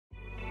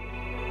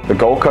The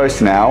Gold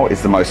Coast now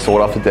is the most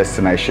sought after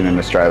destination in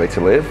Australia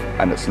to live,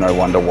 and it's no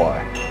wonder why.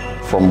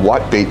 From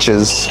white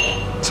beaches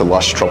to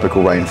lush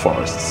tropical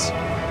rainforests,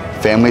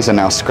 families are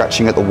now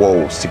scratching at the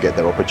walls to get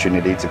their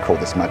opportunity to call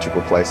this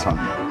magical place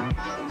home.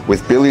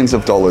 With billions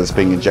of dollars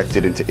being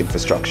injected into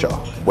infrastructure,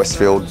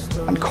 Westfield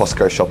and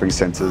Costco shopping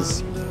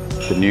centres,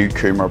 the new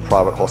Coomera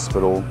private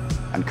hospital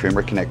and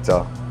Coomera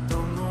Connector,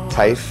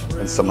 TAFE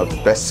and some of the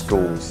best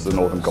schools the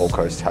Northern Gold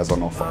Coast has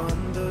on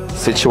offer.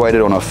 Situated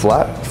on a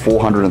flat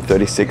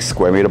 436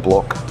 square metre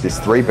block,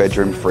 this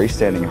 3-bedroom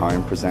freestanding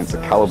home presents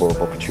a calibre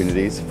of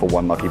opportunities for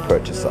one lucky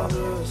purchaser.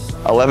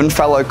 11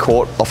 Fallow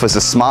Court offers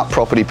a smart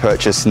property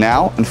purchase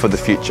now and for the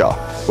future.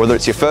 Whether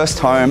it's your first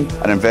home,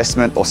 an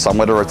investment or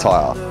somewhere to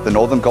retire, the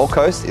Northern Gold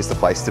Coast is the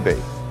place to be.